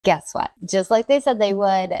Guess what? Just like they said they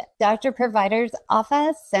would, Dr. Provider's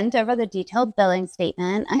office sent over the detailed billing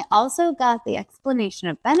statement. I also got the explanation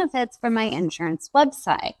of benefits from my insurance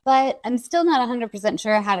website, but I'm still not 100%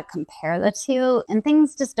 sure how to compare the two, and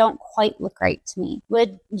things just don't quite look right to me.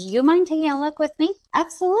 Would you mind taking a look with me?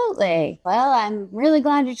 Absolutely. Well, I'm really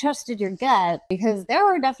glad you trusted your gut because there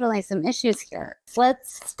were definitely some issues here.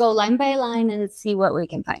 Let's go line by line and see what we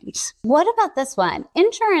can find. What about this one?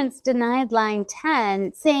 Insurance denied line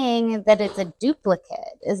 10 saying that it's a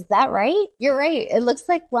duplicate. Is that right? You're right. It looks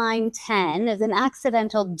like line 10 is an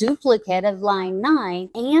accidental duplicate of line 9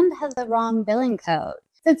 and has the wrong billing code.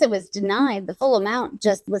 Since it was denied, the full amount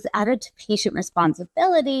just was added to patient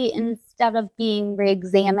responsibility instead of being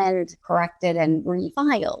re-examined, corrected, and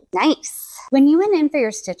refiled. Nice. When you went in for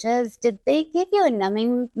your stitches, did they give you a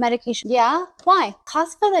numbing medication? Yeah? Why?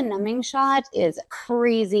 Cost for the numbing shot is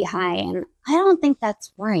crazy high, and I don't think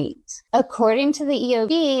that's right. According to the EOB,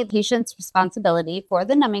 the patient's responsibility for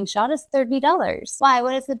the numbing shot is $30. Why?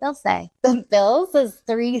 What does the bill say? The bill says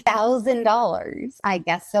 $3,000. I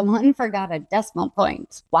guess someone forgot a decimal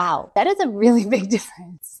point. Wow, that is a really big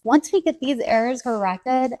difference. Once we get these errors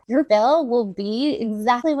corrected, your bill will be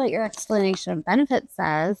exactly what your explanation of benefits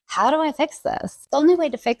says. How do I fix this? The only way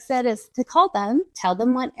to fix it is to call them, tell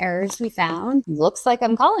them what errors we found. Looks like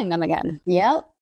I'm calling them again. Yep.